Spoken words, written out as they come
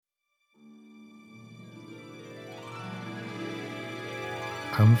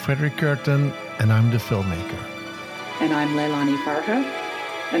I'm Fredrik Gertten, and I'm the filmmaker. And I'm Leilani Farha,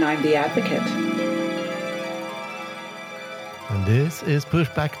 and I'm the advocate. And this is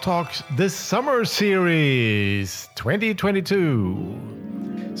Pushback Talks, the summer series 2022.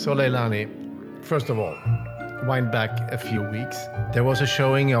 So Leilani, first of all, wind back a few weeks. There was a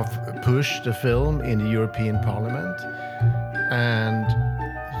showing of Push, the film, in the European Parliament. And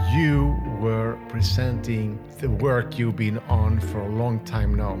you were presenting the work you've been on for a long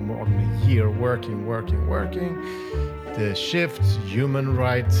time now, more than a year, working. The Shift Human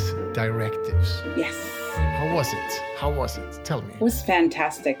Rights Directives. Yes. How was it? Tell me. It was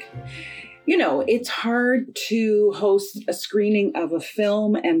fantastic. You know, it's hard to host a screening of a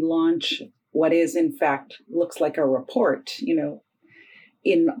film and launch what is, in fact, looks like a report, you know.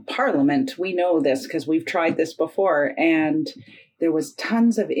 In Parliament, we know this because we've tried this before, and there was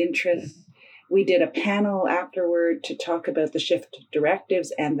tons of interest. We did a panel afterward to talk about the Shift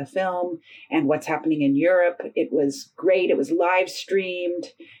directives and the film and what's happening in Europe. It was great. It was live streamed.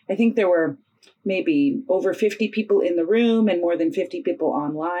 I think there were maybe over 50 people in the room and more than 50 people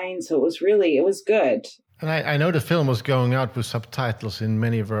online. So it was good. And I know the film was going out with subtitles in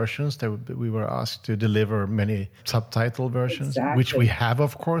many versions. We were asked to deliver many subtitle versions, exactly. Which we have,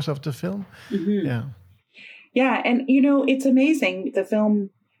 of course, of the film. Mm-hmm. Yeah. Yeah. And, you know, it's amazing. The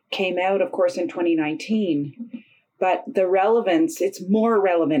film came out, of course, in 2019. But the relevance, it's more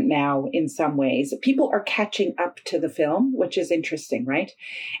relevant now in some ways. People are catching up to the film, which is interesting, right?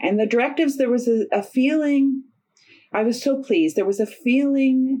 And the directives, there was a feeling, I was so pleased. There was a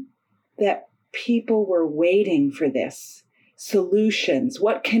feeling that people were waiting for this. Solutions.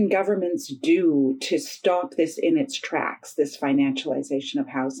 What can governments do to stop this in its tracks, this financialization of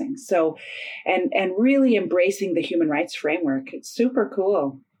housing? So, and really embracing the human rights framework. It's super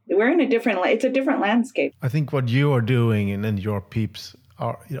cool. We're in it's a different landscape. I think what you are doing and your peeps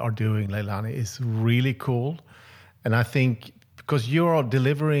are doing, Leilani, is really cool. And I think because you're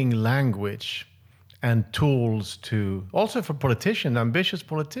delivering language and tools to, also for politicians, ambitious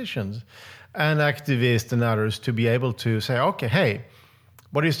politicians and activists and others to be able to say, okay, hey,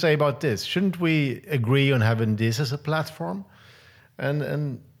 what do you say about this? Shouldn't we agree on having this as a platform?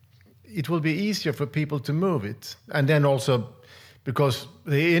 And it will be easier for people to move it. And then also, because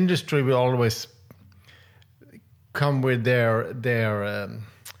the industry will always come with their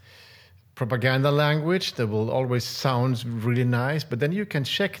propaganda language that will always sound really nice, but then you can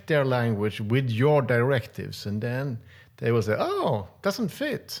check their language with your directives, and then they will say, oh, doesn't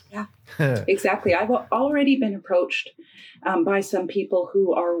fit. Yeah, exactly. I've already been approached by some people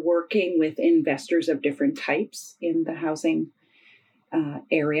who are working with investors of different types in the housing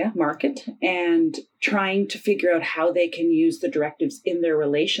market, and trying to figure out how they can use the directives in their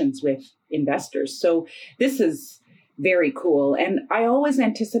relations with investors. So this is very cool. And I always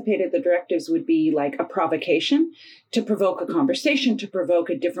anticipated the directives would be like a provocation to provoke a conversation, to provoke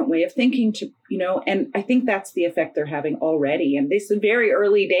a different way of thinking, and I think that's the effect they're having already. And this is very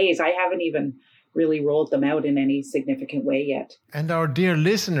early days. I haven't even really rolled them out in any significant way yet. And our dear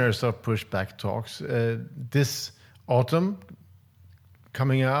listeners of Pushback Talks, this autumn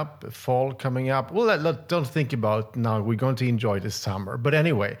coming up, fall coming up. Well, don't think about now. We're going to enjoy the summer. But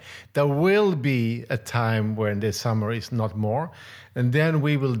anyway, there will be a time when the summer is not more. And then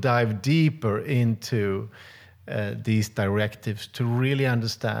we will dive deeper into these directives to really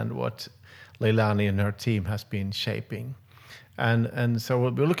understand what Leilani and her team has been shaping. And so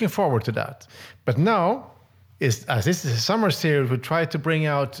we'll be looking forward to that. But now, as this is a summer series, we try to bring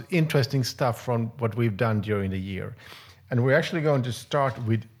out interesting stuff from what we've done during the year. And we're actually going to start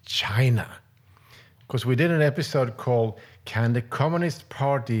with China, because we did an episode called Can the Communist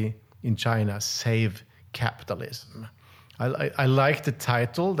Party in China Save Capitalism? I like the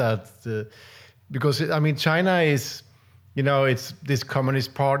title because China is, it's this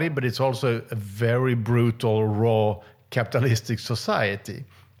communist party, but it's also a very brutal, raw capitalistic society.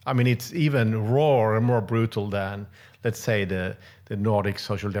 It's even rawer and more brutal than, let's say, the Nordic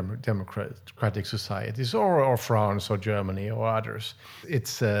social democratic societies or France or Germany or others.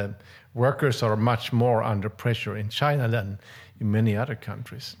 It's workers are much more under pressure in China than in many other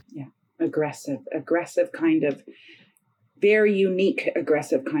countries. Yeah, aggressive kind of, very unique,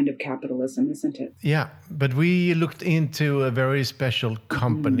 aggressive kind of capitalism, isn't it? Yeah, but we looked into a very special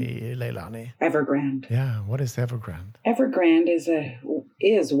company, Leilani. Evergrande. Yeah, what is Evergrande? Evergrande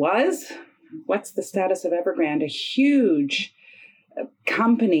was, what's the status of Evergrande? A huge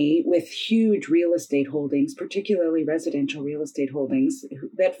company with huge real estate holdings, particularly residential real estate holdings,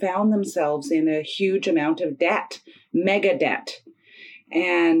 that found themselves in a huge amount of debt, mega debt.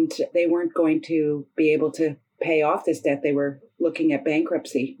 And they weren't going to be able to pay off this debt, they were looking at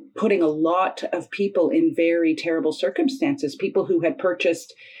bankruptcy, putting a lot of people in very terrible circumstances, people who had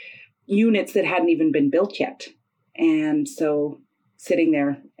purchased units that hadn't even been built yet. And so sitting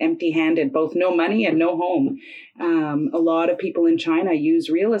there empty-handed, both no money and no home. A lot of people in China use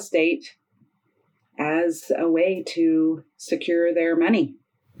real estate as a way to secure their money.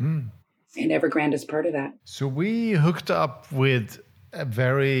 And Evergrande is part of that. So we hooked up with a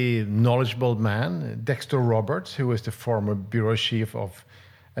very knowledgeable man, Dexter Roberts, who was the former bureau chief of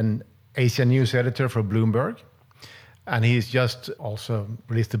an Asia news editor for Bloomberg. And he's just also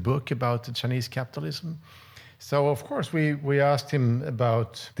released a book about the Chinese capitalism. So, of course, we asked him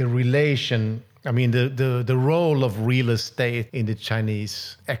about the relation, the role of real estate in the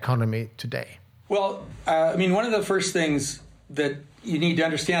Chinese economy today. Well, one of the first things that you need to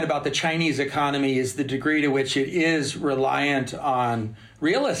understand about the Chinese economy is the degree to which it is reliant on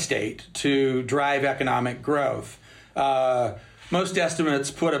real estate to drive economic growth. Most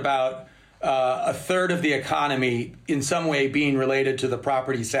estimates put about a third of the economy in some way being related to the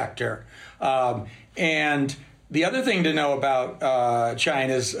property sector. And the other thing to know about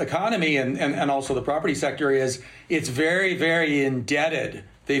China's economy and also the property sector is it's very, very indebted.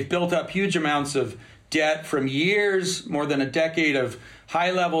 They've built up huge amounts of debt from years, more than a decade of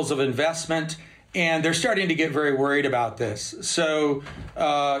high levels of investment, and they're starting to get very worried about this. So,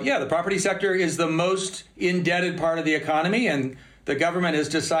 the property sector is the most indebted part of the economy, and the government has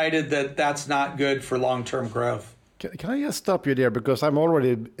decided that that's not good for long-term growth. Can I just stop you there, because I'm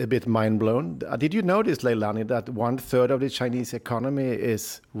already a bit mind-blown. Did you notice, Leilani, that 1/3 of the Chinese economy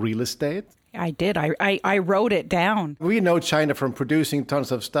is real estate? I did. I wrote it down. We know China from producing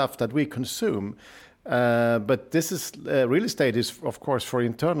tons of stuff that we consume. But this is real estate is, of course, for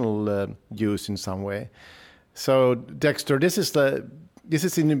internal use in some way. So, Dexter,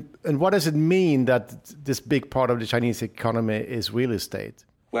 and what does it mean that this big part of the Chinese economy is real estate?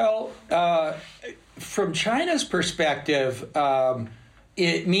 Well, from China's perspective,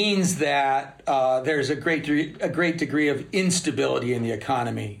 it means that there's a great degree of instability in the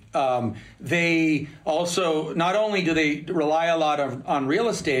economy. They also, not only do they rely a lot on real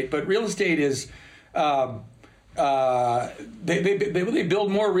estate, but real estate is they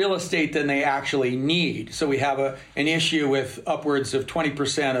build more real estate than they actually need. So we have an issue with upwards of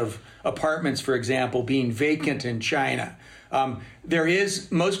 20% of apartments, for example, being vacant in China.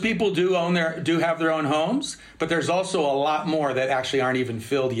 Most people do have their own homes, but there's also a lot more that actually aren't even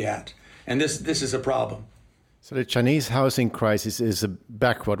filled yet. And this is a problem. So the Chinese housing crisis is a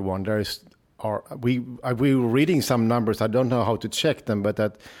backward one. We were reading some numbers, I don't know how to check them, but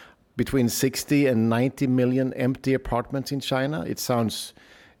that between 60 and 90 million empty apartments in China, it sounds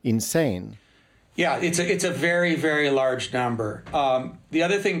insane. Yeah, it's a very, very large number. The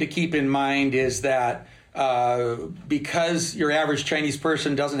other thing to keep in mind is that because your average Chinese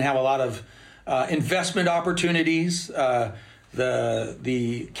person doesn't have a lot of investment opportunities,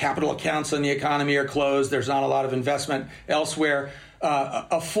 the capital accounts in the economy are closed. There's not a lot of investment elsewhere.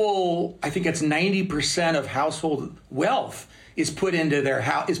 I think it's 90% of household wealth is put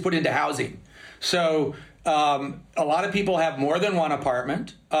into housing. So a lot of people have more than one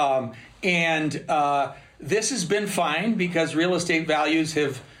apartment, and this has been fine because real estate values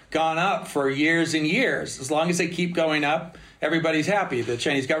have gone up for years and years. As long as they keep going up, everybody's happy. The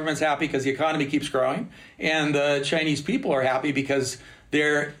Chinese government's happy because the economy keeps growing, and the Chinese people are happy because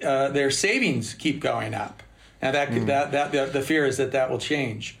their savings keep going up. And the fear is that will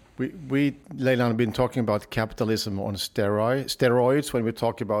change. We Leilani, have been talking about capitalism on steroids when we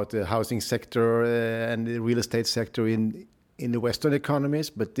talk about the housing sector and the real estate sector in the Western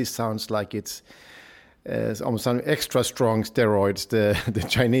economies, but this sounds like it's on some extra strong steroids, the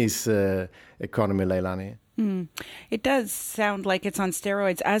Chinese economy, Leilani. It does sound like it's on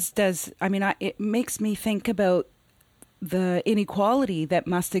steroids, it makes me think about the inequality that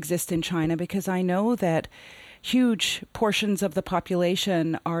must exist in China, because I know that huge portions of the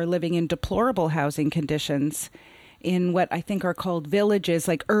population are living in deplorable housing conditions in what I think are called villages,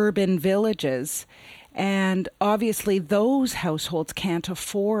 like urban villages. And obviously those households can't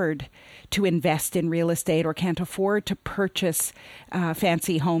afford to invest in real estate or can't afford to purchase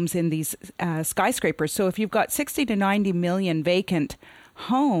fancy homes in these skyscrapers. So if you've got 60 to 90 million vacant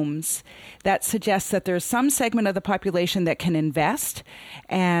homes, that suggests that there's some segment of the population that can invest,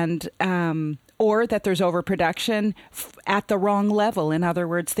 and or that there's overproduction at the wrong level. In other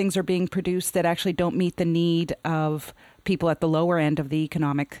words, things are being produced that actually don't meet the need of people at the lower end of the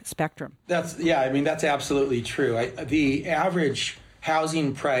economic spectrum. That's absolutely true. The average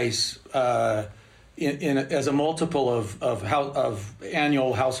housing price as a multiple of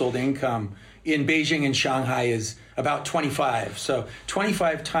annual household income in Beijing and Shanghai is about 25. So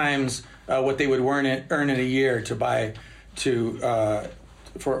 25 times what they would earn in a year to buy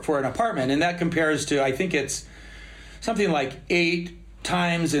for an apartment. And that compares to, I think it's something like 8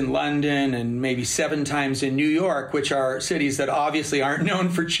 times in London and maybe 7 times in New York, which are cities that obviously aren't known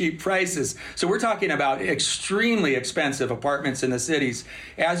for cheap prices. So we're talking about extremely expensive apartments in the cities.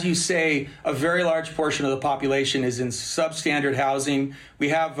 As you say, a very large portion of the population is in substandard housing. We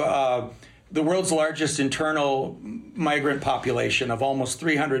have the world's largest internal migrant population of almost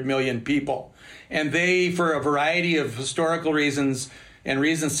 300 million people. And they, for a variety of historical reasons and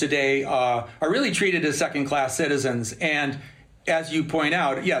reasons today, are really treated as second-class citizens. And as you point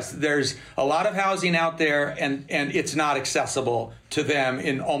out, yes, there's a lot of housing out there, and it's not accessible to them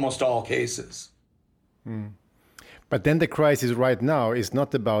in almost all cases. But then the crisis right now is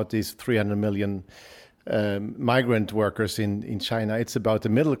not about these 300 million migrant workers in China. It's about the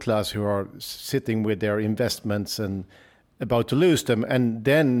middle class who are sitting with their investments and about to lose them. And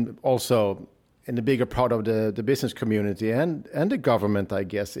then also in the bigger part of the business community and the government, I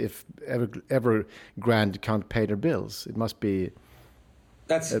guess, if Evergrande can't pay their bills, it must be.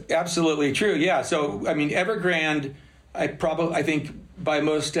 That's absolutely true. Yeah. So, I mean, Evergrande, I think by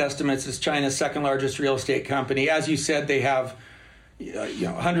most estimates, is China's second largest real estate company. As you said, they have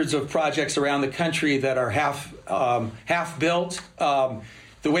hundreds of projects around the country that are half built. The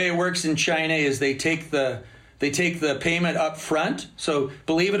way it works in China is they take the payment up front. So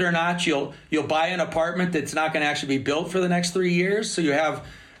believe it or not, you'll buy an apartment that's not going to actually be built for the next 3 years. So you have,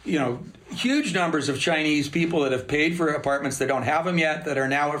 huge numbers of Chinese people that have paid for apartments that don't have them yet, that are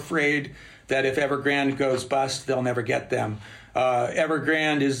now afraid that if Evergrande goes bust, they'll never get them.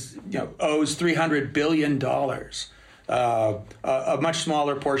 Evergrande owes $300 billion. A much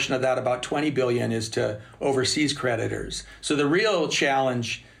smaller portion of that, about $20 billion, is to overseas creditors. So the real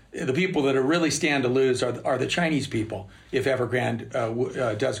challenge, the people that really stand to lose are the Chinese people if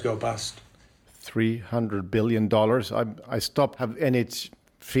Evergrande does go bust. $300 billion. I stopped have any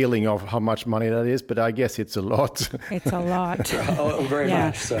feeling of how much money that is, but I guess it's a lot. It's a lot. Very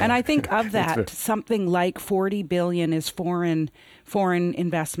much so. And I think of that, something like 40 billion is foreign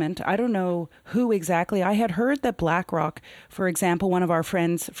investment. I don't know who exactly. I had heard that BlackRock, for example, one of our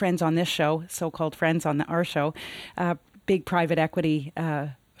friends on this show, so-called friends on our show, big private equity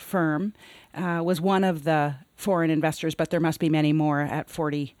firm, was one of the foreign investors, but there must be many more. At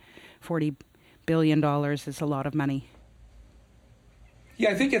 $40 billion is a lot of money. Yeah,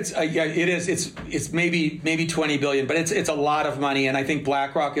 I think it is. It's maybe 20 billion, but it's a lot of money. And I think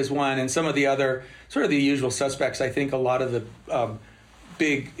BlackRock is one, and some of the other sort of the usual suspects. I think a lot of the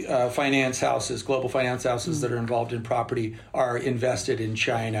big finance houses, global finance houses that are involved in property are invested in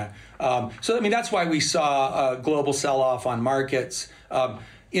China. So, I mean, that's why we saw a global sell-off on markets,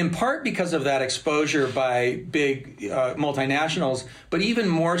 in part because of that exposure by big multinationals, but even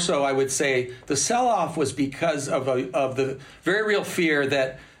more so, I would say, the sell-off was because of the very real fear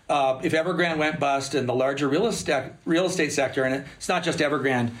that if Evergrande went bust and the larger real estate sector, and it's not just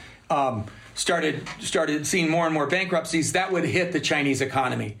Evergrande, started seeing more and more bankruptcies, that would hit the Chinese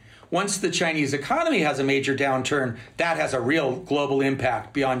economy. Once the Chinese economy has a major downturn, that has a real global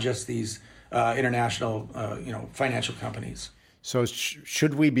impact beyond just these international, financial companies. So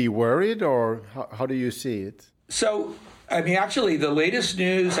should we be worried, or how do you see it? So, I mean, actually, the latest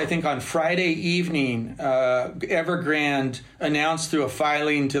news, I think on Friday evening, Evergrande announced through a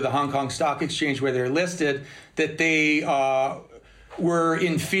filing to the Hong Kong Stock Exchange where they're listed that they were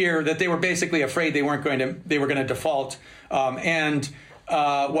in fear, that they were basically afraid they were going to default.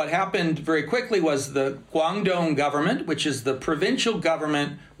 What happened very quickly was the Guangdong government, which is the provincial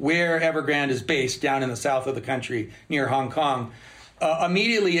government where Evergrande is based down in the south of the country near Hong Kong,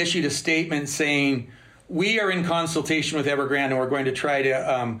 immediately issued a statement saying, we are in consultation with Evergrande and we're going to try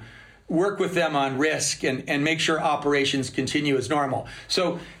to work with them on risk and make sure operations continue as normal.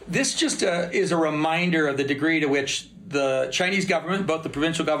 So this just is a reminder of the degree to which the Chinese government, both the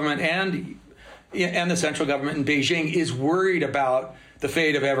provincial government and the central government in Beijing, is worried about the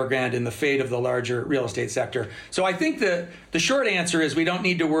fate of Evergrande and the fate of the larger real estate sector. So I think the short answer is we don't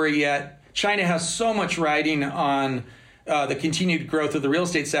need to worry yet. China has so much riding on the continued growth of the real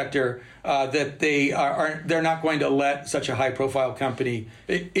estate sector that they're not going to let such a high-profile company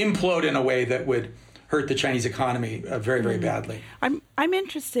implode in a way that would hurt the Chinese economy very, very badly. I'm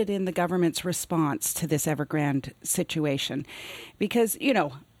interested in the government's response to this Evergrande situation because,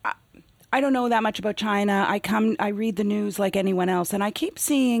 I don't know that much about China. I read the news like anyone else, and I keep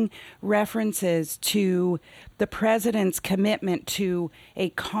seeing references to the president's commitment to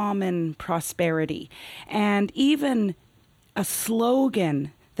a common prosperity, and even a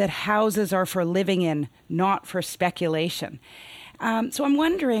slogan that houses are for living in, not for speculation. So I'm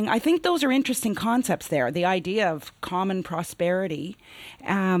wondering, I think those are interesting concepts there, the idea of common prosperity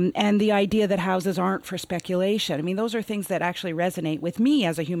and the idea that houses aren't for speculation. I mean, those are things that actually resonate with me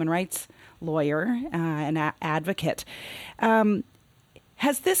as a human rights lawyer and advocate.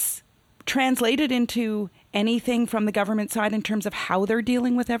 Has this translated into anything from the government side in terms of how they're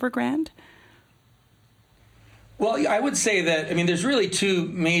dealing with Evergrande? Well, I would say that, I mean, there's really two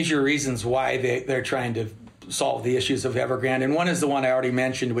major reasons why they're trying to solve the issues of Evergrande. And one is the one I already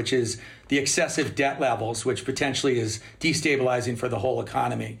mentioned, which is the excessive debt levels, which potentially is destabilizing for the whole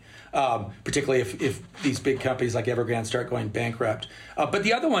economy, particularly if these big companies like Evergrande start going bankrupt. But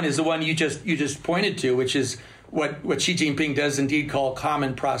the other one is the one you just pointed to, which is what Xi Jinping does indeed call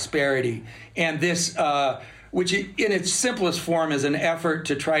common prosperity. And this, which in its simplest form is an effort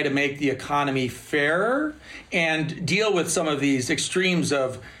to try to make the economy fairer and deal with some of these extremes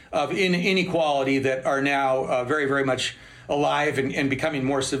of inequality that are now very, very much alive and becoming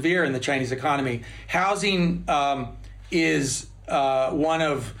more severe in the Chinese economy. Housing is one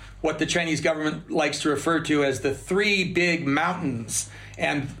of what the Chinese government likes to refer to as the three big mountains.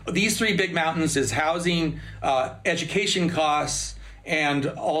 And these three big mountains is housing, education costs, and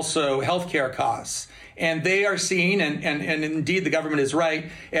also healthcare costs. And they are seen, and indeed the government is right,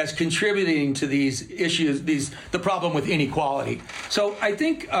 as contributing to these issues, the problem with inequality. So I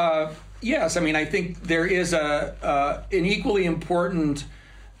think, yes, I mean, I think there is an equally important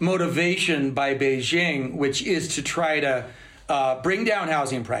motivation by Beijing, which is to try to bring down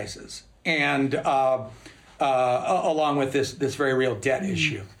housing prices and along with this very real debt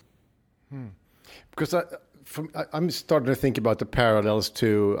issue. Because I'm starting to think about the parallels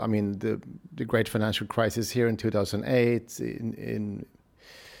to, I mean, the great financial crisis here in 2008, and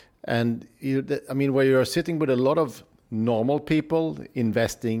I mean, where you're sitting with a lot of normal people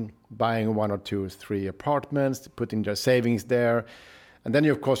investing, buying 1 or 2 or 3 apartments, putting their savings there, and then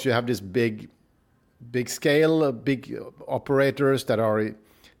of course you have this big scale, big operators that are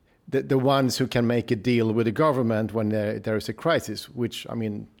the ones who can make a deal with the government when there is a crisis, which, I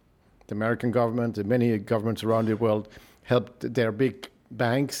mean, the American government and many governments around the world helped their big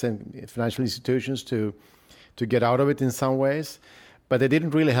banks and financial institutions to get out of it in some ways, but they didn't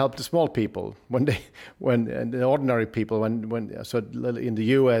really help the small people when the ordinary people so in the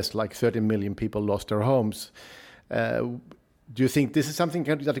U.S. like 30 million people lost their homes. Do you think this is something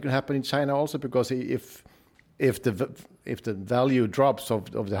that can happen in China also? Because if the value drops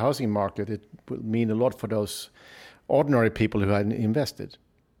of the housing market, it will mean a lot for those ordinary people who had invested.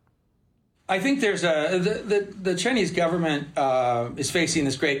 I think there's the Chinese government is facing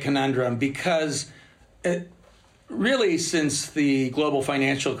this great conundrum because really since the global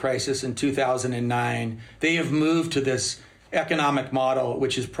financial crisis in 2009, they have moved to this economic model,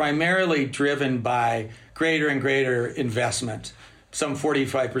 which is primarily driven by greater and greater investment, some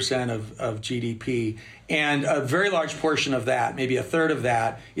 45% of GDP. And a very large portion of that, maybe a third of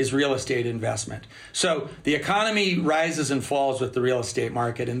that, is real estate investment. So the economy rises and falls with the real estate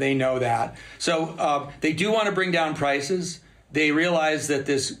market, and they know that. So they do want to bring down prices. They realize that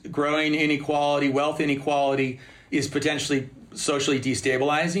this growing inequality, wealth inequality, is potentially socially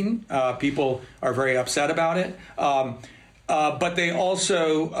destabilizing. People are very upset about it. But they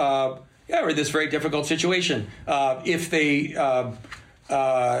also are in this very difficult situation. If they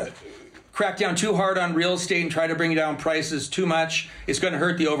crack down too hard on real estate and try to bring down prices too much, it's going to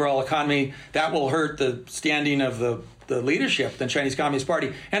hurt the overall economy. That will hurt the standing of the leadership, the Chinese Communist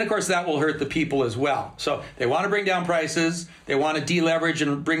Party. And of course, that will hurt the people as well. So they want to bring down prices. They want to deleverage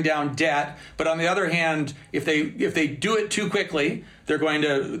and bring down debt. But on the other hand, if they do it too quickly, they're going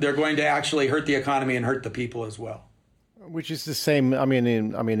to actually hurt the economy and hurt the people as well. Which is the same. I mean,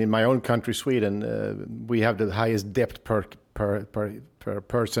 in my own country, Sweden, we have the highest debt per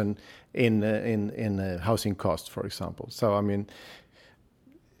person in housing costs, for example. So I mean,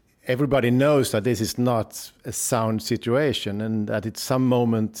 everybody knows that this is not a sound situation, and that at some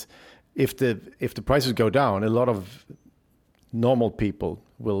moment, if the prices go down, a lot of normal people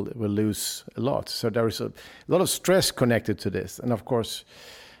will lose a lot. So there is a lot of stress connected to this, and of course,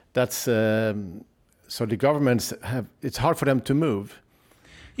 that's. So the governments it's hard for them to move.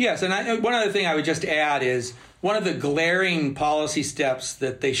 Yes, and one other thing I would just add is one of the glaring policy steps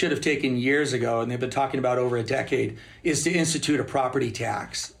that they should have taken years ago, and they've been talking about over a decade, is to institute a property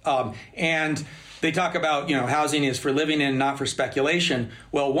tax. And they talk about, housing is for living in, not for speculation.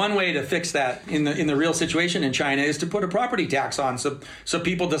 Well, one way to fix that in the real situation in China is to put a property tax on, so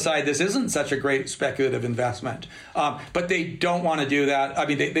people decide this isn't such a great speculative investment. But they don't want to do that. I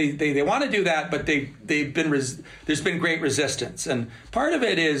mean, they want to do that, but there's been great resistance, and part of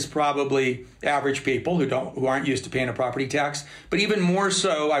it is probably average people who aren't used to paying a property tax. But even more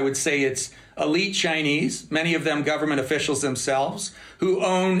so, I would say it's elite Chinese, many of them government officials themselves, who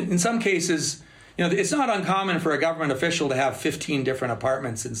own, in some cases. It's not uncommon for a government official to have 15 different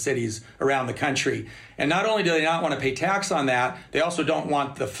apartments in cities around the country. And not only do they not want to pay tax on that, they also don't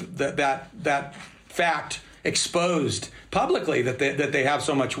want that fact exposed publicly that they have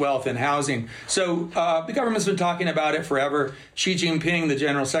so much wealth in housing. So the government's been talking about it forever. Xi Jinping, the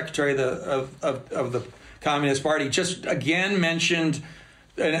general secretary of the Communist Party, just again mentioned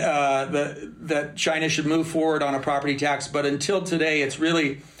that China should move forward on a property tax. But until today, it's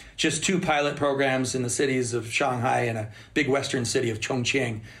really just 2 pilot programs in the cities of Shanghai and a big western city of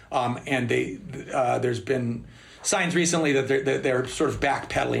Chongqing. And there's been signs recently that they're sort of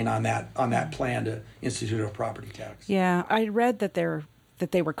backpedaling on that plan to institute a property tax. Yeah, I read that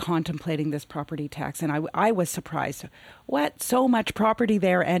they were contemplating this property tax, and I was surprised. What? So much property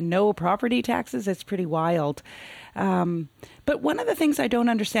there and no property taxes? It's pretty wild. But one of the things I don't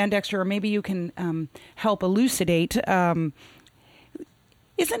understand, Dexter, or maybe you can help elucidate,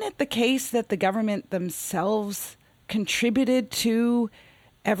 isn't it the case that the government themselves contributed to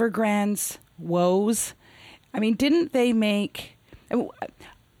Evergrande's woes? I mean, didn't they make...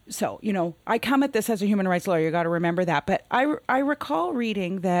 So, I come at this as a human rights lawyer, you got to remember that. But I recall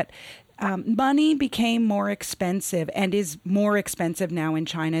reading that money became more expensive and is more expensive now in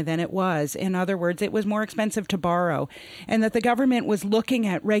China than it was. In other words, it was more expensive to borrow, and that the government was looking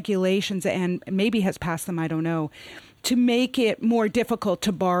at regulations and maybe has passed them, I don't know, to make it more difficult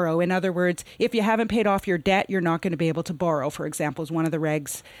to borrow. In other words, if you haven't paid off your debt, you're not going to be able to borrow, for example, is one of the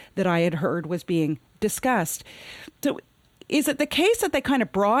regs that I had heard was being discussed. So is it the case that they kind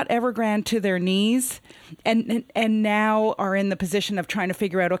of brought Evergrande to their knees and now are in the position of trying to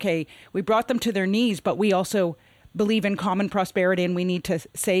figure out, okay, we brought them to their knees, but we also believe in common prosperity and we need to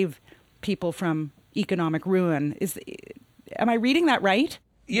save people from economic ruin? Am I reading that right?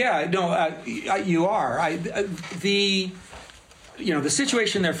 Yeah, no, you are. The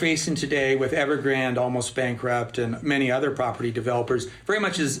situation they're facing today with Evergrande almost bankrupt and many other property developers very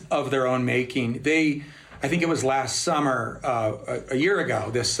much is of their own making. I think it was last summer, a year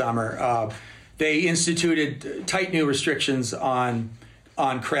ago this summer, they instituted tight new restrictions on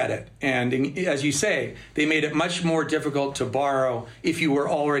credit. And as you say, they made it much more difficult to borrow if you were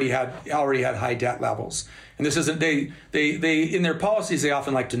already had high debt levels. And this isn't, they in their policies, they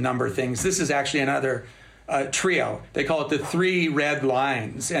often like to number things. This is actually another trio. They call it the 3 red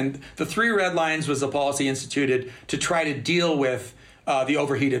lines. And the 3 red lines was a policy instituted to try to deal with the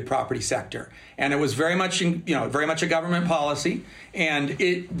overheated property sector. And it was very much a government policy, and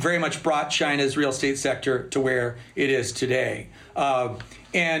it very much brought China's real estate sector to where it is today.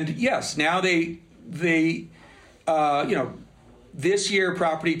 And yes, now this year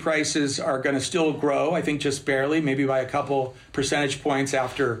property prices are going to still grow, I think just barely, maybe by a couple percentage points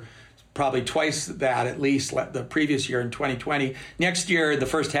after probably twice that at least the previous year in 2020. Next year, the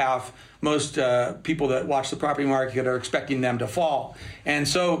first half, most people that watch the property market are expecting them to fall. And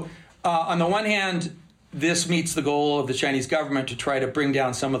so on the one hand, this meets the goal of the Chinese government to try to bring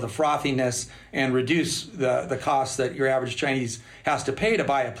down some of the frothiness and reduce the costs that your average Chinese has to pay to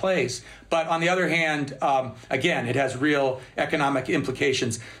buy a place. But on the other hand, again, it has real economic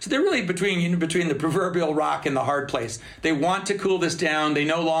implications. So they're really between the proverbial rock and the hard place. They want to cool this down. They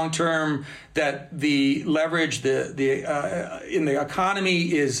know long term that the leverage in the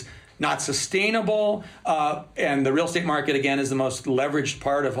economy is not sustainable, and the real estate market, again, is the most leveraged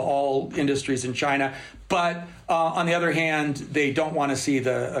part of all industries in China. But on the other hand, they don't want to see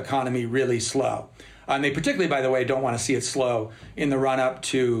the economy really slow. And they particularly, by the way, don't want to see it slow in the run-up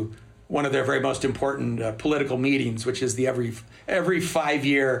to one of their very most important political meetings, which is the every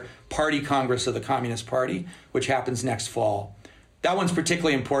 5-year party congress of the Communist Party, which happens next fall. That one's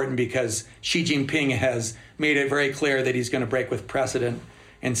particularly important because Xi Jinping has made it very clear that he's going to break with precedent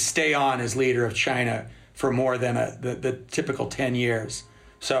and stay on as leader of China for more than the typical 10 years.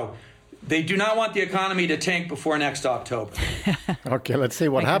 So they do not want the economy to tank before next October. Okay, let's see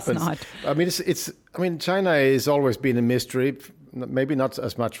what happens. I mean, China has always been a mystery. Maybe not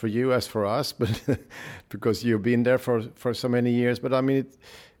as much for you as for us, but because you've been there for so many years. But I mean,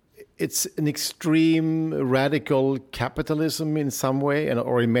 it's an extreme radical capitalism in some way,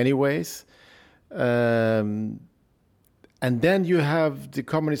 or in many ways. And then you have the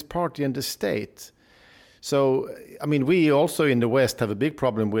Communist Party and the state. So, I mean, we also in the West have a big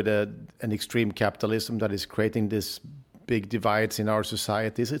problem with an extreme capitalism that is creating this big divides in our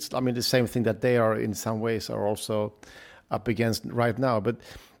societies. It's, I mean, the same thing that they are in some ways are also up against right now. But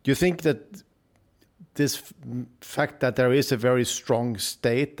do you think that this fact that there is a very strong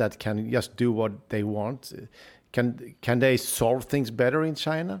state that can just do what they want, can they solve things better in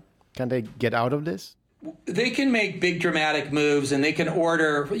China? Can they get out of this? They can make big dramatic moves, and they can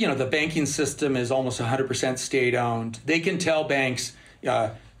order, the banking system is almost 100% state owned. They can tell banks,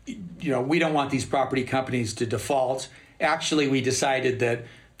 we don't want these property companies to default. Actually, we decided that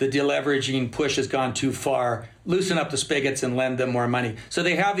the deleveraging push has gone too far. Loosen up the spigots and lend them more money. So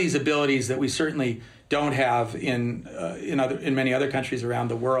they have these abilities that we certainly don't have in many other countries around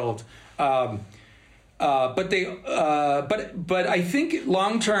the world. But I think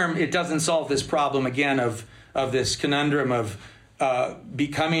long term it doesn't solve this problem again of this conundrum of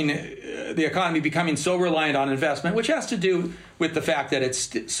becoming the economy becoming so reliant on investment, which has to do with the fact that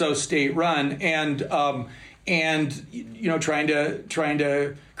it's so state run and trying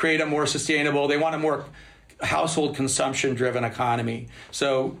to create a more sustainable. They want a more household consumption driven economy.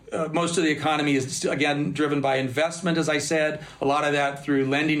 So most of the economy is again driven by investment, as I said, a lot of that through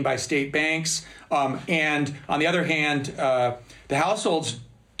lending by state banks. And on the other hand, the households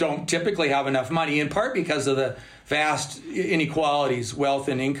don't typically have enough money, in part because of the vast inequalities, wealth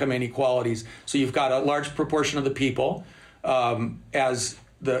and income inequalities. So you've got a large proportion of the people, as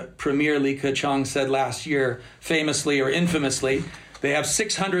the Premier Li Keqiang said last year, famously or infamously, they have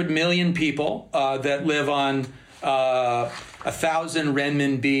 600 million people that live on 1,000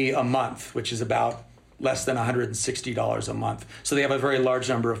 renminbi a month, which is about less than $160 a month. So they have a very large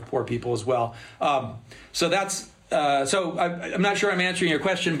number of poor people as well. So that's I'm not sure I'm answering your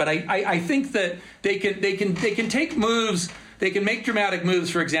question, but I think that they can take moves. They can make dramatic moves,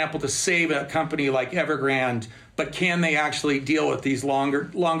 for example, to save a company like Evergrande. But can they actually deal with these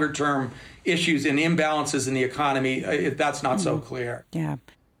longer term issues and imbalances in the economy? That's not so clear. Yeah.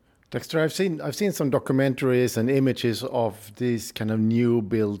 Dexter, I've seen some documentaries and images of these kind of new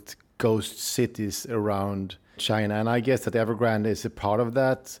built ghost cities around China, and I guess that Evergrande is a part of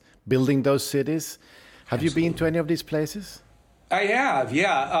that, building those cities. Have you been to any of these places? I have,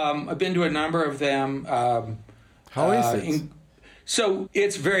 yeah. I've been to a number of them. How is it? So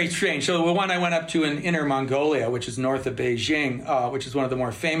it's very strange. So the one I went up to in Inner Mongolia, which is north of Beijing, which is one of the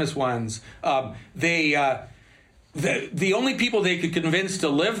more famous ones, the only people they could convince to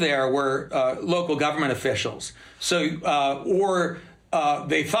live there were local government officials. So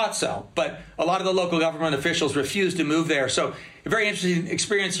they thought so, but a lot of the local government officials refused to move there. So a very interesting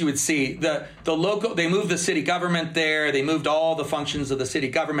experience you would see. They moved the city government there. They moved all the functions of the city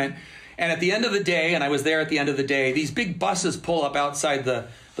government. And at the end of the day, and I was there at the end of the day, these big buses pull up outside the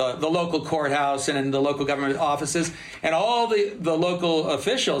local courthouse and in the local government offices, and all the local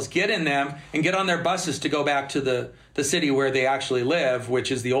officials get in them and get on their buses to go back to the city where they actually live,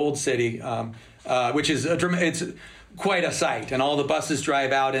 which is the old city, which is it's quite a sight. And all the buses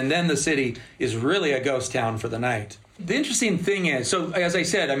drive out, and then the city is really a ghost town for the night. The interesting thing is, so as I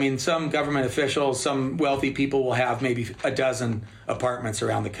said, I mean, some government officials, some wealthy people will have maybe a dozen apartments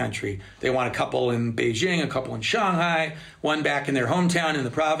around the country. They want a couple in Beijing, a couple in Shanghai, one back in their hometown in the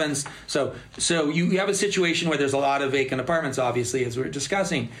province. So you have a situation where there's a lot of vacant apartments, obviously, as we're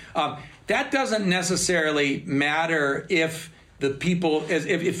discussing. That doesn't necessarily matter if the people,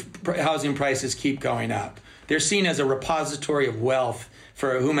 if housing prices keep going up. They're seen as a repository of wealth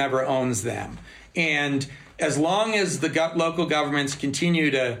for whomever owns them. And as long as the local governments continue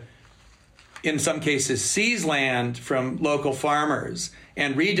to, in some cases, seize land from local farmers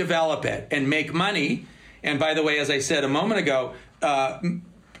and redevelop it and make money, and by the way, as I said a moment ago,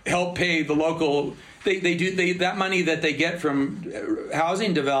 help pay the local, that money that they get from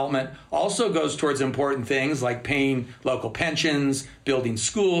housing development also goes towards important things like paying local pensions, building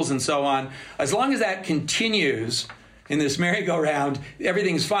schools, and so on. As long as that continues in this merry-go-round,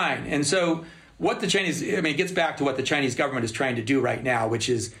 everything's fine. And so it gets back to what the Chinese government is trying to do right now, which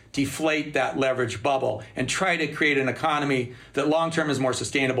is deflate that leverage bubble and try to create an economy that long-term is more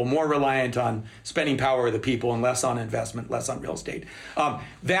sustainable, more reliant on spending power of the people and less on investment, less on real estate.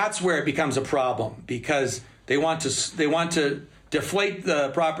 That's where it becomes a problem, because they want to deflate the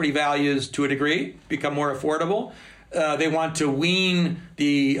property values to a degree, become more affordable. They want to wean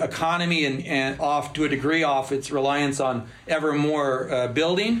the economy and off to a degree off its reliance on ever more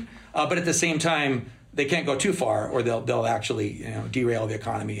building. But at the same time, they can't go too far, or they'll actually derail the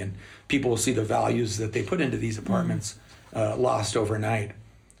economy, and people will see the values that they put into these apartments lost overnight.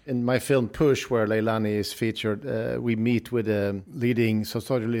 In my film Push, where Leilani is featured, we meet with a leading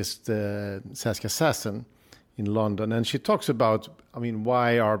sociologist, Saskia Sassen, in London, and she talks about,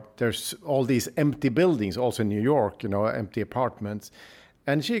 why there's all these empty buildings, also in New York, empty apartments,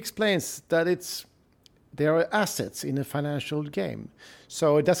 and she explains that there are assets in a financial game,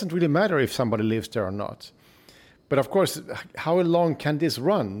 so it doesn't really matter if somebody lives there or not. But of course, how long can this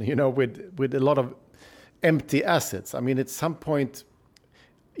run? With a lot of empty assets. At some point,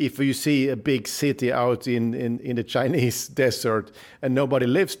 if you see a big city out in the Chinese desert and nobody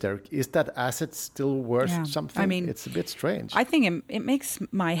lives there, is that asset still worth something? It's a bit strange. I think it makes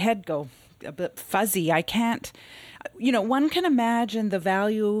my head go a bit fuzzy. I can't, one can imagine the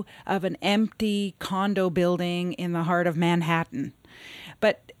value of an empty condo building in the heart of Manhattan.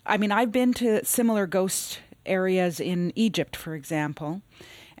 But I've been to similar ghost areas in Egypt, for example,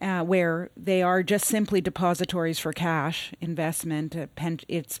 where they are just simply depositories for cash, investment,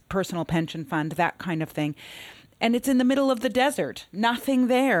 it's personal pension fund, that kind of thing. And it's in the middle of the desert, nothing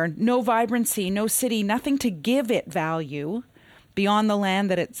there, no vibrancy, no city, nothing to give it value beyond the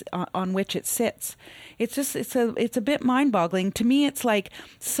land that it's on which it sits. It's a bit mind-boggling. To me, it's like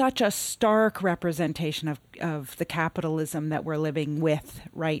such a stark representation of the capitalism that we're living with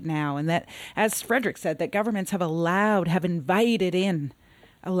right now. And that, as Frederick said, that governments have allowed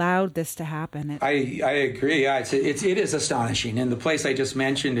this to happen. I agree. Yeah, it is astonishing. And the place I just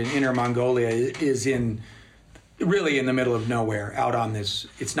mentioned in Inner Mongolia is really in the middle of nowhere, out on this.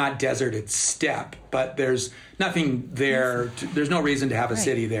 It's not desert, it's steppe, but there's nothing there. There's no reason to have a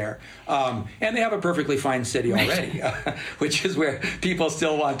city there. And they have a perfectly fine city already, which is where people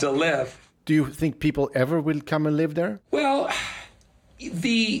still want to live. Do you think people ever will come and live there? Well,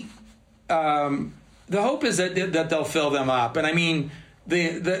 the hope is that they'll fill them up. And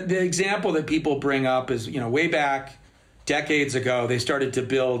the example that people bring up is, way back decades ago, they started to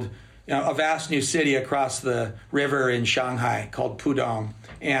build a vast new city across the river in Shanghai called Pudong.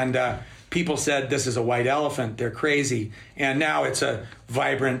 And people said, this is a white elephant, they're crazy. And now it's a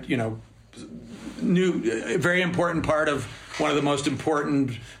vibrant, new, very important part of one of the most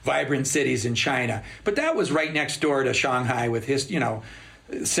important, vibrant cities in China. But that was right next door to Shanghai with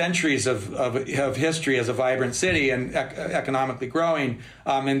centuries of history as a vibrant city and economically growing.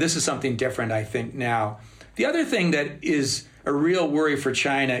 And this is something different, I think, now. The other thing that is a real worry for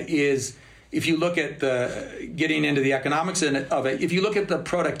China is, if you look at getting into the economics of it, if you look at the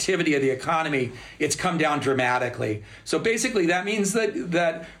productivity of the economy, it's come down dramatically. So basically that means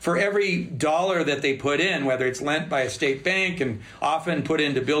that for every dollar that they put in, whether it's lent by a state bank and often put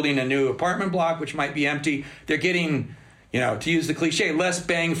into building a new apartment block, which might be empty, they're getting, to use the cliche, less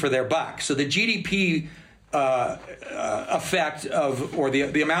bang for their buck. So the GDP effect or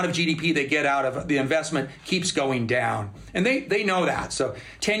the amount of GDP they get out of the investment keeps going down. And they know that. So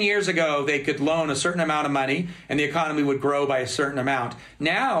 10 years ago, they could loan a certain amount of money and the economy would grow by a certain amount.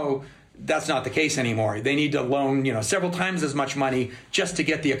 Now, that's not the case anymore. They need to loan, several times as much money just to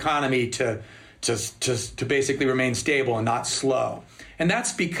get the economy to basically remain stable and not slow. And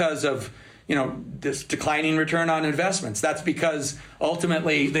that's because of this declining return on investments. That's because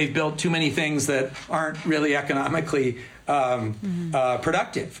ultimately they've built too many things that aren't really economically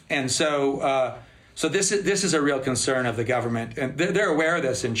productive. And so this is a real concern of the government. And they're aware of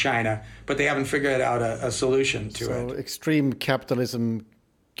this in China, but they haven't figured out a solution to it. So extreme capitalism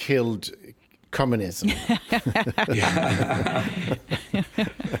killed communism.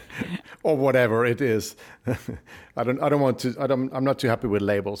 Or whatever it is. I'm not too happy with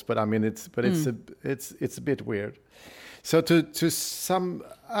labels, but it's a bit weird. So to sum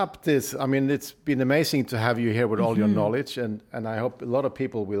up this, it's been amazing to have you here with all your knowledge, and I hope a lot of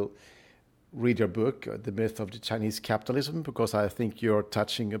people will read your book, The Myth of the Chinese Capitalism, because I think you're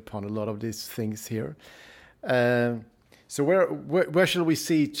touching upon a lot of these things here. So where shall we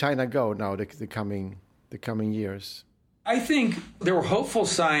see China go now, the coming years? I think there were hopeful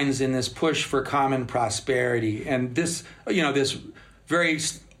signs in this push for common prosperity, and this very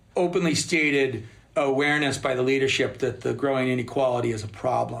openly stated awareness by the leadership that the growing inequality is a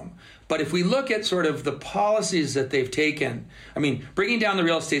problem. But if we look at sort of the policies that they've taken, bringing down the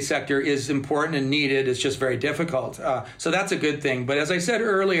real estate sector is important and needed. It's just very difficult. So that's a good thing. But as I said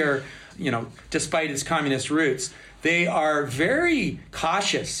earlier, despite its communist roots, they are very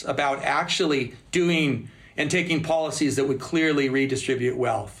cautious about actually doing and taking policies that would clearly redistribute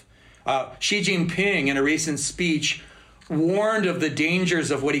wealth. Xi Jinping, in a recent speech, warned of the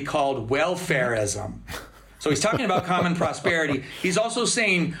dangers of what he called welfareism. So he's talking about common prosperity. He's also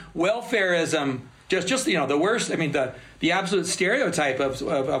saying welfareism just the worst. I mean, the absolute stereotype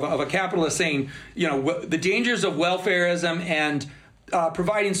of a capitalist saying, the dangers of welfarism and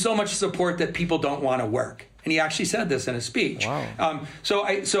providing so much support that people don't want to work. And he actually said this in a speech. Wow. So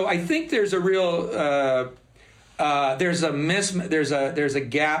I think there's a real there's a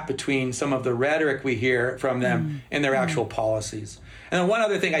gap between some of the rhetoric we hear from them and their actual policies. And then one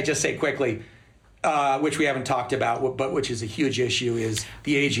other thing I just say quickly, which we haven't talked about, but which is a huge issue, is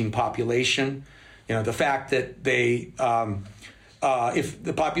the aging population. The fact that if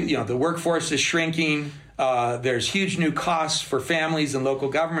the workforce is shrinking, there's huge new costs for families and local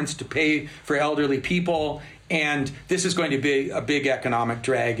governments to pay for elderly people. And this is going to be a big economic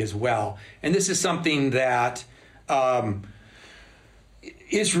drag as well. And this is something that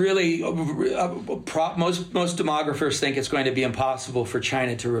is really most demographers think it's going to be impossible for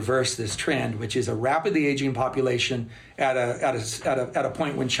China to reverse this trend, which is a rapidly aging population at a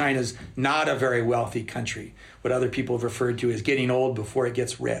point when China's not a very wealthy country, what other people have referred to as getting old before it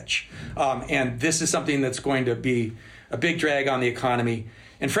gets rich. And this is something that's going to be a big drag on the economy.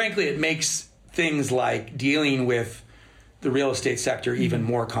 And frankly, it makes things like dealing with the real estate sector even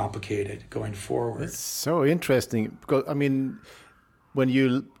more complicated going forward. It's so interesting because, I mean,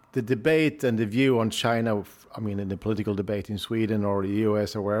 the debate and the view on China, I mean, in the political debate in Sweden or the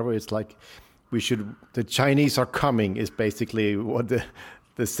US or wherever, it's like the Chinese are coming is basically what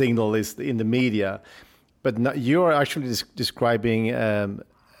the signal is in the media. But you're actually describing a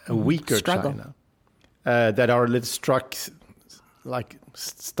weaker struggle. China that are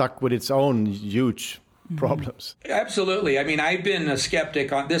stuck with its own huge problems. Absolutely. I mean, I've been a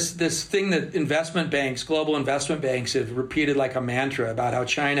skeptic on this thing that global investment banks have repeated like a mantra about how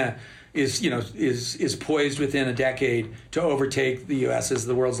China is poised within a decade to overtake the U.S. as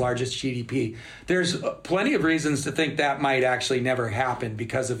the world's largest GDP. There's plenty of reasons to think that might actually never happen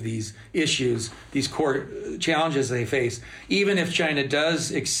because of these issues, these core challenges they face. Even if China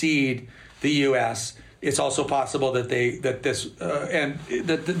does exceed the U.S., it's also possible that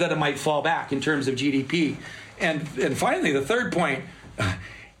that it might fall back in terms of GDP. And finally, the third point,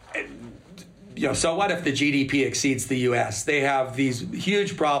 so what if the GDP exceeds the U.S.? They have these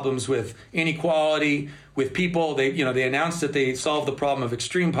huge problems with inequality, with people. They announced that they solved the problem of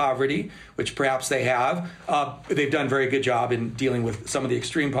extreme poverty, which perhaps they have. They've done a very good job in dealing with some of the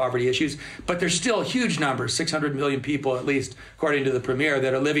extreme poverty issues. But there's still huge numbers, 600 million people at least, according to the premier,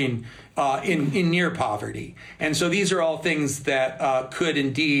 that are living in near poverty. And so these are all things that could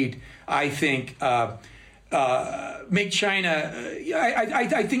indeed, I think, make China.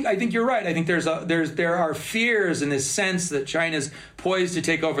 I think you're right. I think there are fears in this sense that China's poised to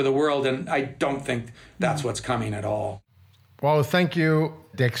take over the world, and I don't think that's what's coming at all. Well, thank you,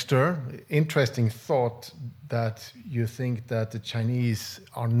 Dexter. Interesting thought that you think that the Chinese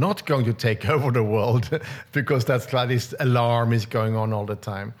are not going to take over the world because this alarm is going on all the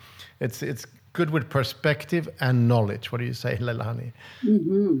time. It's good with perspective and knowledge. What do you say, Leilani?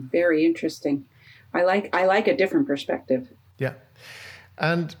 Mm-hmm. Very interesting. I like a different perspective. Yeah.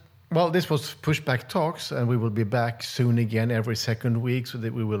 And, well, this was Pushback Talks, and we will be back soon again every second week so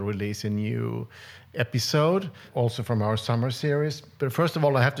that we will release a new episode, also from our summer series. But first of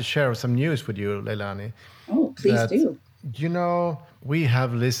all, I have to share some news with you, Leilani. Oh, please do. We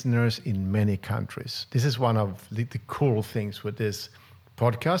have listeners in many countries. This is one of the cool things with this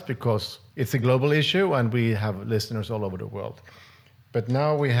podcast because it's a global issue and we have listeners all over the world. But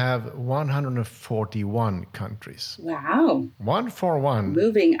now we have 141 countries. Wow. 141.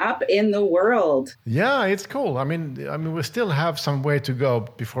 Moving up in the world. Yeah, it's cool. I mean, we still have some way to go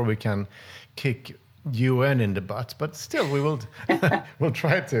before we can kick UN in the butt, but still we will we'll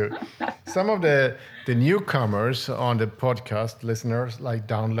try to. Some of the newcomers on the podcast, listeners like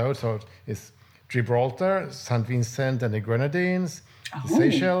download, so it's Gibraltar, St. Vincent and the Grenadines,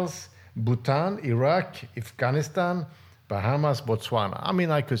 Seychelles, Bhutan, Iraq, Afghanistan, Bahamas, Botswana. I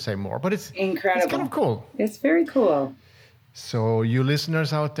mean, I could say more, but it's incredible. It's kind of cool. It's very cool. So you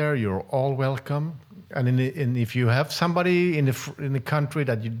listeners out there, you're all welcome. And if you have somebody in the country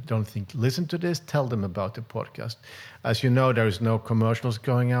that you don't think listen to this, tell them about the podcast. As you know, there is no commercials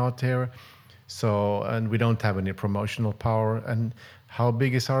going out there, and we don't have any promotional power. And how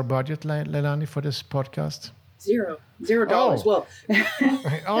big is our budget, Leilani, for this podcast? $0. Well,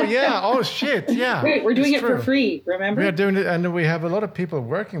 oh yeah. Oh shit. Yeah. We're doing it for free. Remember? We are doing it, and we have a lot of people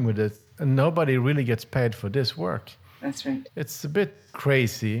working with it, and nobody really gets paid for this work. That's right. It's a bit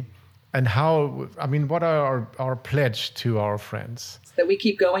crazy. And what are our pledge to our friends? That we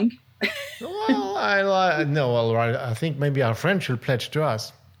keep going? Well, I think maybe our friends should pledge to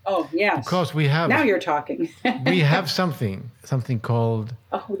us. Oh, yes. Because we have... Now you're talking. We have something called...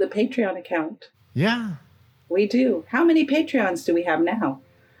 Oh, the Patreon account. Yeah. We do. How many Patreons do we have now?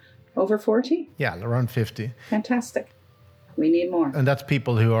 Over 40? Yeah, around 50. Fantastic. We need more. And that's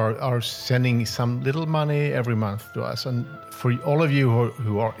people who are sending some little money every month to us. And for all of you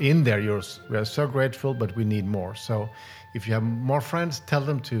who are in there, we are so grateful, but we need more. So if you have more friends, tell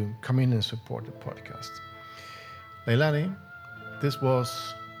them to come in and support the podcast. Leilani, this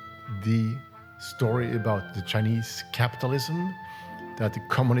was the story about the Chinese capitalism that the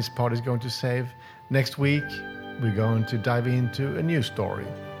Communist Party is going to save. Next week, we're going to dive into a new story.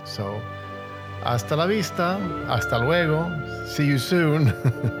 So, hasta la vista, hasta luego, see you soon.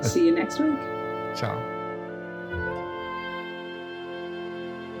 See you next week. Ciao.